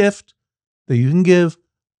meaningful gift that you can give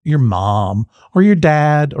your mom or your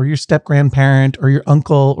dad or your step-grandparent or your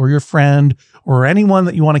uncle or your friend or anyone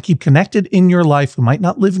that you want to keep connected in your life who might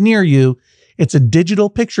not live near you, it's a digital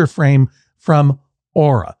picture frame from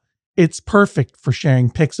Aura. It's perfect for sharing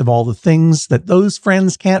pics of all the things that those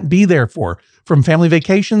friends can't be there for, from family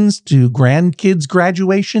vacations to grandkids'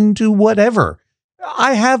 graduation to whatever.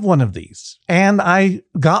 I have one of these, and I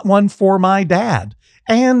got one for my dad,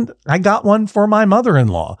 and I got one for my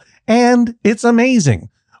mother-in-law, and it's amazing.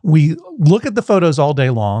 We look at the photos all day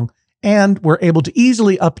long, and we're able to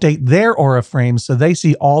easily update their Aura frames so they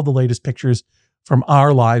see all the latest pictures from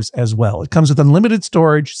our lives as well. It comes with unlimited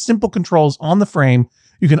storage, simple controls on the frame.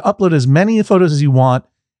 You can upload as many photos as you want,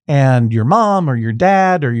 and your mom or your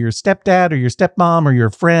dad or your stepdad or your stepmom or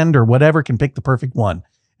your friend or whatever can pick the perfect one.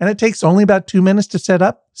 And it takes only about 2 minutes to set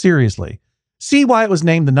up. Seriously. See why it was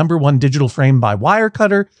named the #1 digital frame by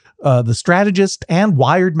Wirecutter, The Strategist, and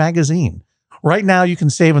Wired Magazine. Right now, you can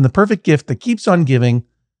save on the perfect gift that keeps on giving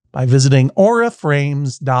by visiting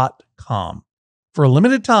auraframes.com. For a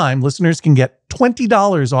limited time, listeners can get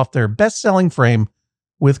 $20 off their best-selling frame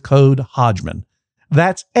with code Hodgman.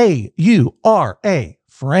 That's AURA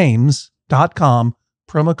frames.com,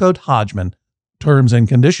 promo code Hodgman. Terms and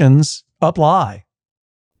conditions apply.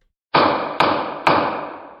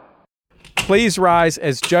 Please rise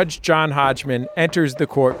as Judge John Hodgman enters the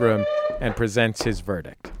courtroom and presents his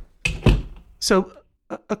verdict. So,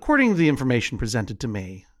 according to the information presented to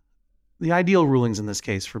me, the ideal rulings in this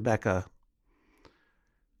case for Becca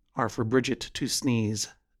are for Bridget to sneeze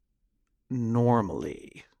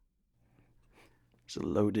normally. It's a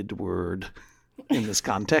loaded word in this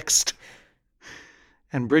context.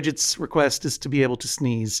 And Bridget's request is to be able to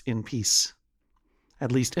sneeze in peace,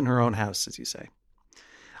 at least in her own house, as you say.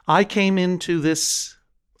 I came into this,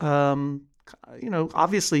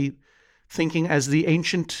 obviously thinking as the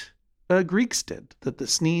ancient Greeks did, that the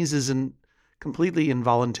sneeze is a completely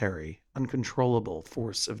involuntary, uncontrollable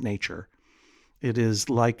force of nature. It is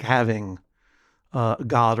like having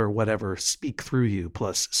God or whatever speak through you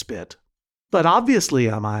plus spit. But obviously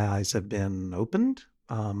my eyes have been opened,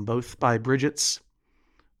 both by Bridget's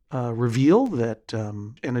reveal that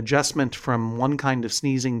an adjustment from one kind of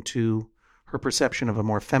sneezing to her perception of a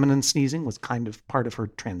more feminine sneezing was kind of part of her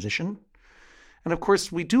transition. And of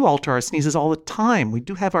course, we do alter our sneezes all the time. We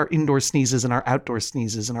do have our indoor sneezes and our outdoor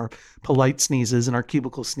sneezes and our polite sneezes and our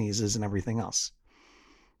cubicle sneezes and everything else.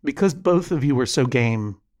 Because both of you were so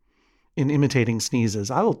game in imitating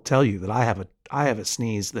sneezes, I will tell you that I have a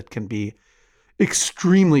sneeze that can be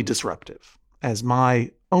extremely disruptive, as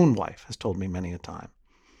my own wife has told me many a time.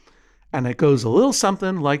 And it goes a little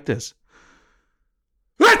something like this.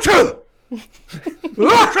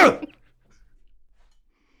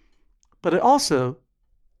 But it also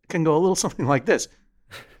can go a little something like this.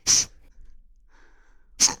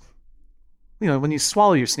 When you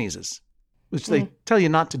swallow your sneezes, which they tell you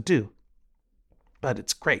not to do. But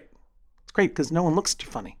it's great. It's great because no one looks at you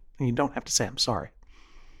funny, and you don't have to say, I'm sorry.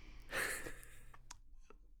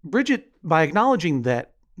 Bridget, by acknowledging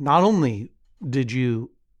that not only did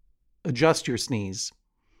you adjust your sneeze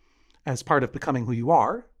as part of becoming who you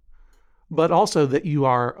are, but also that you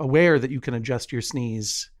are aware that you can adjust your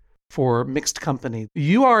sneeze for mixed company,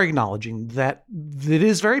 you are acknowledging that it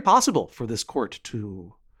is very possible for this court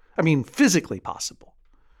to, physically possible.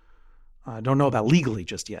 I don't know about legally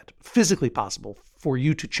just yet. Physically possible for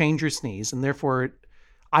you to change your sneeze, and therefore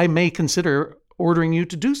I may consider ordering you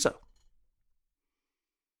to do so.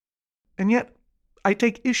 And yet I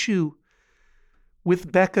take issue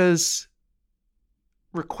with Becca's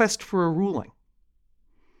request for a ruling.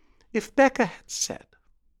 If Becca had said,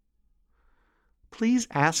 please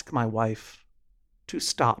ask my wife to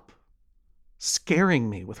stop scaring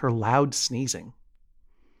me with her loud sneezing.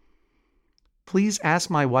 Please ask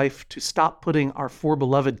my wife to stop putting our 4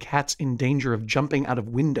 beloved cats in danger of jumping out of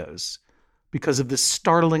windows because of this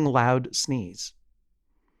startling loud sneeze.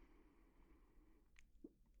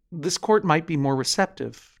 This court might be more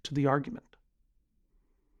receptive to the argument.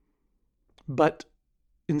 But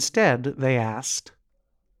instead, they asked,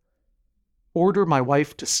 order my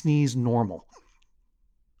wife to sneeze normal.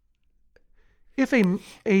 If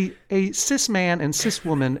a cis man and cis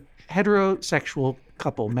woman, heterosexual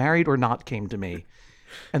couple, married or not, came to me,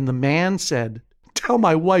 and the man said, tell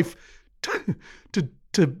my wife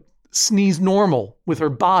to sneeze normal with her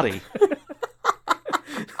body,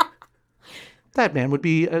 that man would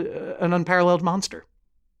be an unparalleled monster.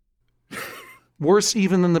 Worse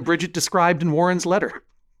even than the Bridget described in Warren's letter.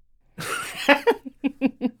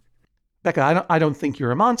 Becca, I don't think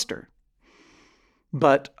you're a monster.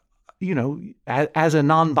 But, as a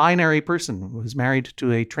non-binary person who's married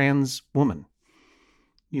to a trans woman,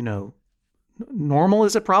 normal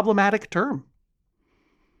is a problematic term.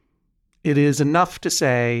 It is enough to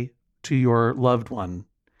say to your loved one,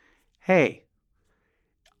 hey,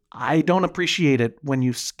 I don't appreciate it when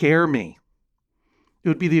you scare me. It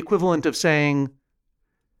would be the equivalent of saying,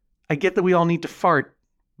 I get that we all need to fart,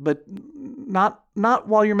 but not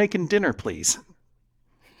while you're making dinner, please.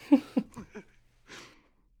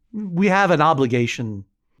 We have an obligation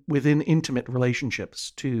within intimate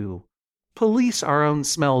relationships to police our own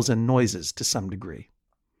smells and noises to some degree.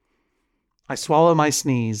 I swallow my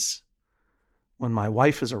sneeze when my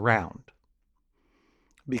wife is around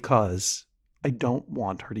because I don't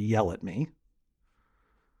want her to yell at me.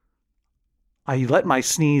 I let my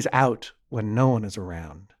sneeze out when no one is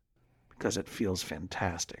around because it feels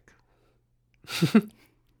fantastic.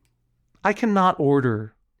 I cannot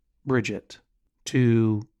order Bridget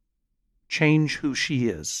to change who she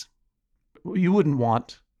is. You wouldn't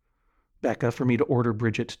want, Becca, for me to order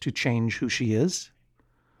Bridget to change who she is?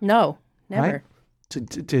 No, never.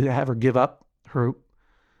 Right? To have her give up her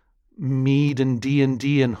mead and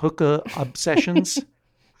D&D and hookah obsessions?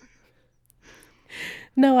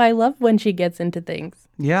 No, I love when she gets into things.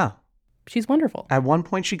 Yeah. She's wonderful. At one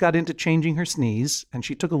point, she got into changing her sneeze, and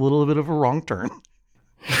she took a little bit of a wrong turn.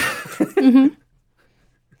 Mm-hmm.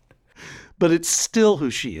 But it's still who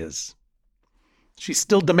she is. She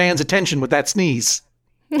still demands attention with that sneeze.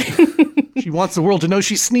 She wants the world to know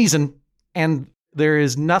she's sneezing. And there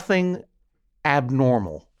is nothing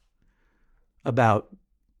abnormal about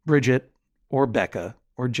Bridget or Becca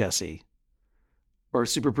or Jesse or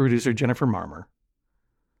super producer Jennifer Marmer.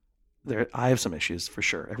 I have some issues for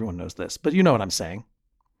sure. Everyone knows this, but you know what I'm saying.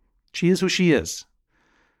 She is who she is.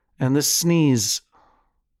 And this sneeze,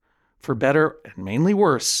 for better and mainly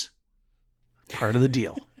worse, part of the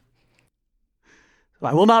deal.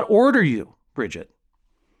 I will not order you, Bridget,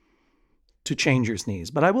 to change your sneeze,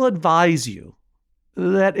 but I will advise you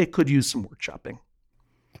that it could use some workshopping.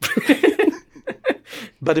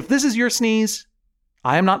 But if this is your sneeze,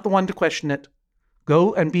 I am not the one to question it.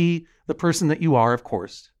 Go and be the person that you are, of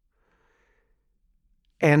course.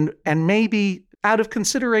 And maybe out of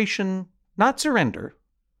consideration, not surrender,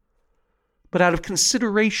 but out of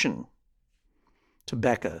consideration to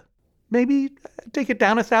Becca, maybe take it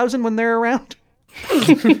down 1,000 when they're around.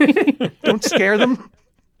 Don't scare them.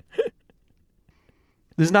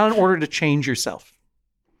 This is not an order to change yourself,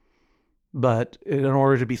 but in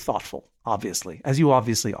order to be thoughtful, obviously, as you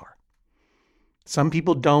obviously are. Some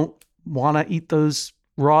people don't want to eat those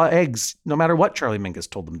raw eggs, no matter what Charlie Mingus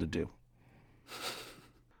told them to do.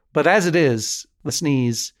 But as it is, the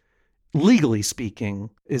sneeze, legally speaking,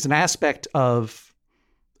 is an aspect of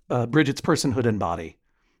Bridget's personhood and body,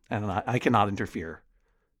 and I cannot interfere.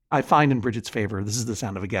 I find in Bridget's favor, this is the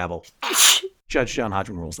sound of a gavel. Judge John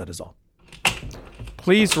Hodgman rules, that is all.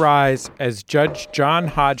 Please rise as Judge John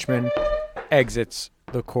Hodgman exits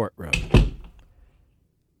the courtroom.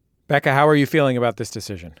 Becca, how are you feeling about this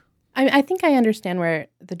decision? I think I understand where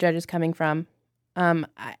the judge is coming from.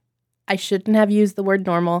 I shouldn't have used the word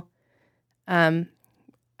normal.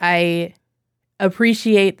 I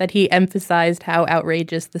appreciate that he emphasized how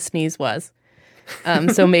outrageous the sneeze was.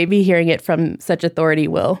 So maybe hearing it from such authority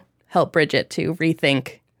will help Bridget to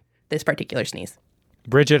rethink this particular sneeze.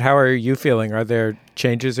 Bridget, how are you feeling? Are there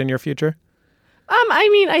changes in your future?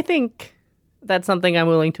 I think that's something I'm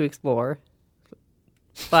willing to explore.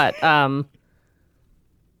 But, yeah,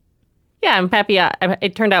 I'm happy.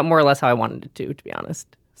 It turned out more or less how I wanted it to be honest.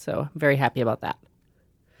 So I'm very happy about that.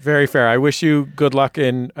 Very fair. I wish you good luck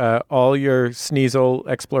in all your sneasel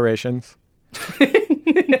explorations.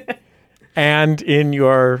 And in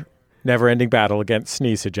your never-ending battle against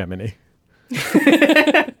sneeze hegemony.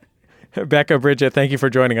 Becca, Bridget, thank you for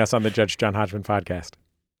joining us on the Judge John Hodgman podcast.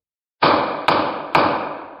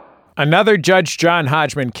 Another Judge John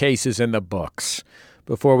Hodgman case is in the books.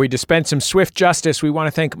 Before we dispense some swift justice, we want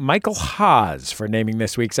to thank Michael Haas for naming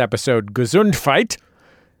this week's episode Gesundheit.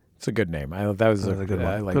 It's a good name. That was a good one.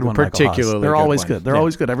 I like good one, particularly. They're always one. good. They're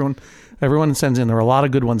always good. Everyone sends in. There were a lot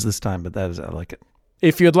of good ones this time, but I like it.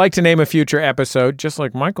 If you'd like to name a future episode, just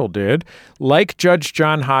like Michael did, like Judge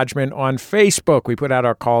John Hodgman on Facebook. We put out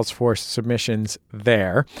our calls for submissions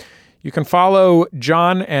there. You can follow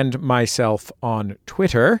John and myself on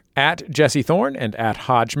Twitter, at Jesse Thorne and at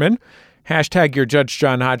Hodgman. Hashtag your Judge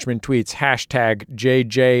John Hodgman tweets, hashtag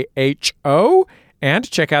JJHO. And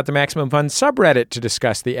check out the Maximum Fun subreddit to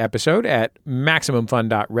discuss the episode at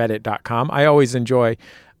maximumfun.reddit.com. I always enjoy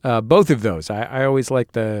both of those. I always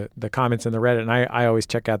like the comments in the Reddit, and I always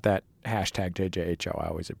check out that hashtag JJHO. I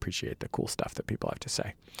always appreciate the cool stuff that people have to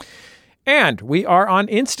say. And we are on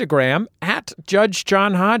Instagram at Judge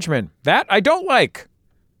John Hodgman. That I don't like.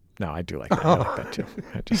 No, I do like that. I like that too.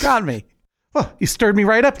 You got me. Oh, you stirred me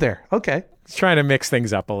right up there. Okay. Just trying to mix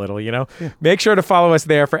things up a little, Yeah. Make sure to follow us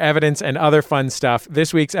there for evidence and other fun stuff.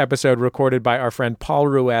 This week's episode recorded by our friend Paul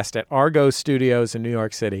Ruest at Argo Studios in New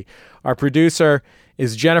York City. Our producer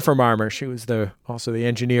is Jennifer Marmer. She was also the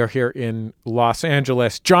engineer here in Los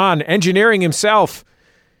Angeles. John, engineering himself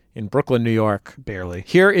in Brooklyn, New York. Barely.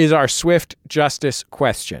 Here is our swift justice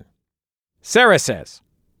question. Sarah says,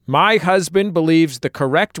 my husband believes the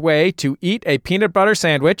correct way to eat a peanut butter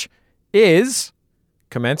sandwich is,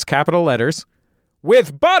 commence capital letters,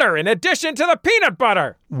 with butter in addition to the peanut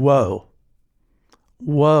butter. Whoa.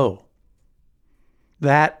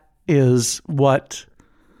 That is what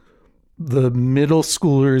the middle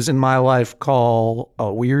schoolers in my life call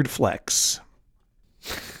a weird flex.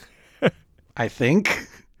 I think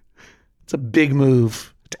it's a big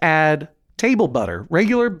move to add table butter,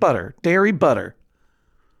 regular butter, dairy butter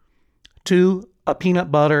to a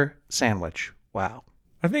peanut butter sandwich. Wow.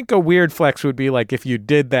 I think a weird flex would be like if you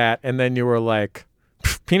did that and then you were like,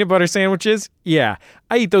 peanut butter sandwiches? Yeah,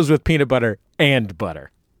 I eat those with peanut butter and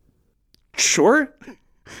butter. Sure.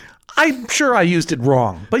 I'm sure I used it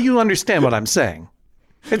wrong, but you understand what I'm saying.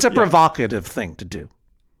 It's a provocative thing to do.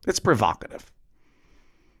 It's provocative.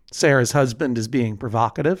 Sarah's husband is being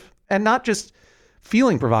provocative, and not just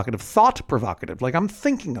feeling provocative, thought provocative, like I'm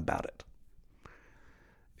thinking about it.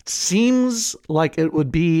 It seems like it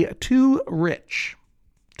would be too rich.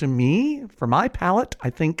 To me, for my palate, I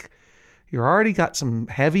think you've already got some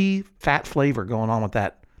heavy fat flavor going on with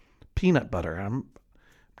that peanut butter. I'm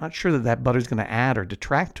not sure that butter's going to add or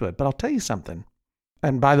detract to it, but I'll tell you something.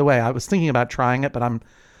 And by the way, I was thinking about trying it, but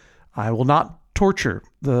I will not torture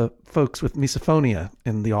the folks with misophonia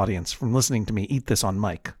in the audience from listening to me eat this on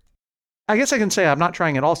mic. I guess I can say I'm not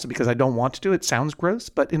trying it also because I don't want to do it. It sounds gross,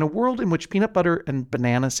 but in a world in which peanut butter and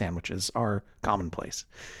banana sandwiches are commonplace,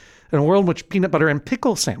 in a world in which peanut butter and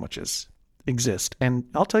pickle sandwiches exist, and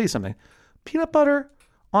I'll tell you something, peanut butter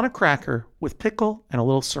on a cracker with pickle and a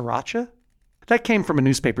little sriracha, that came from a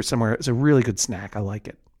newspaper somewhere. It's a really good snack. I like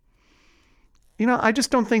it. I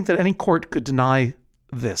just don't think that any court could deny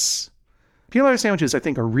this. Peanut butter sandwiches, I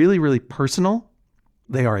think, are really, really personal.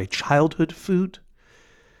 They are a childhood food,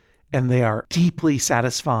 and they are deeply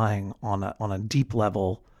satisfying on a deep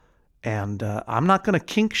level. And I'm not going to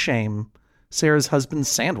kink shame Sarah's husband's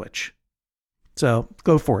sandwich. So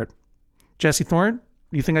go for it. Jesse Thorne,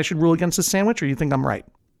 do you think I should rule against this sandwich, or do you think I'm right?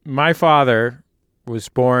 My father was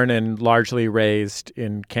born and largely raised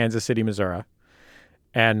in Kansas City, Missouri.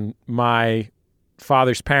 And my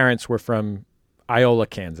father's parents were from Iola,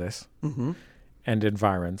 Kansas, and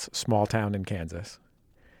environs, small town in Kansas.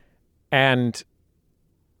 And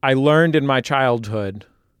I learned in my childhood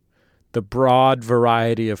the broad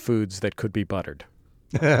variety of foods that could be buttered.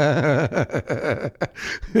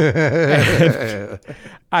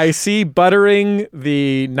 I see buttering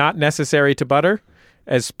the not necessary to butter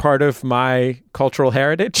as part of my cultural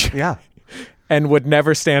heritage. Yeah. And would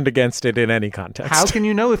never stand against it in any context. How can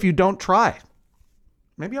you know if you don't try?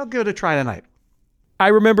 Maybe I'll give it a try tonight. I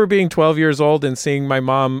remember being 12 years old and seeing my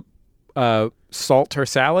mom salt her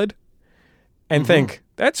salad and think,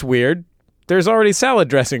 that's weird. There's already salad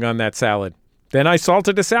dressing on that salad. Then I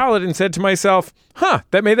salted a salad and said to myself,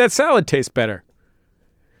 that made that salad taste better.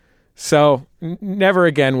 So never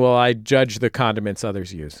again will I judge the condiments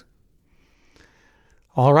others use.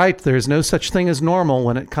 All right, there's no such thing as normal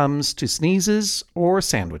when it comes to sneezes or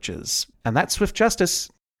sandwiches. And that's Swift Justice.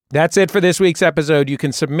 That's it for this week's episode. You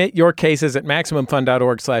can submit your cases at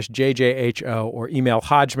MaximumFun.org/JJHO or email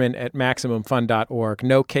Hodgman@MaximumFun.org.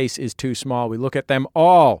 No case is too small. We look at them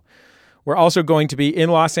all. We're also going to be in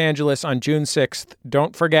Los Angeles on June 6th.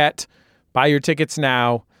 Don't forget, buy your tickets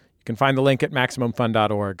now. You can find the link at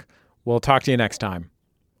MaximumFun.org. We'll talk to you next time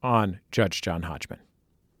on Judge John Hodgman.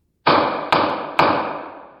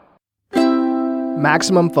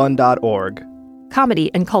 MaximumFun.org.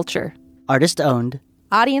 Comedy and culture. Artist owned.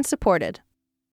 Audience supported.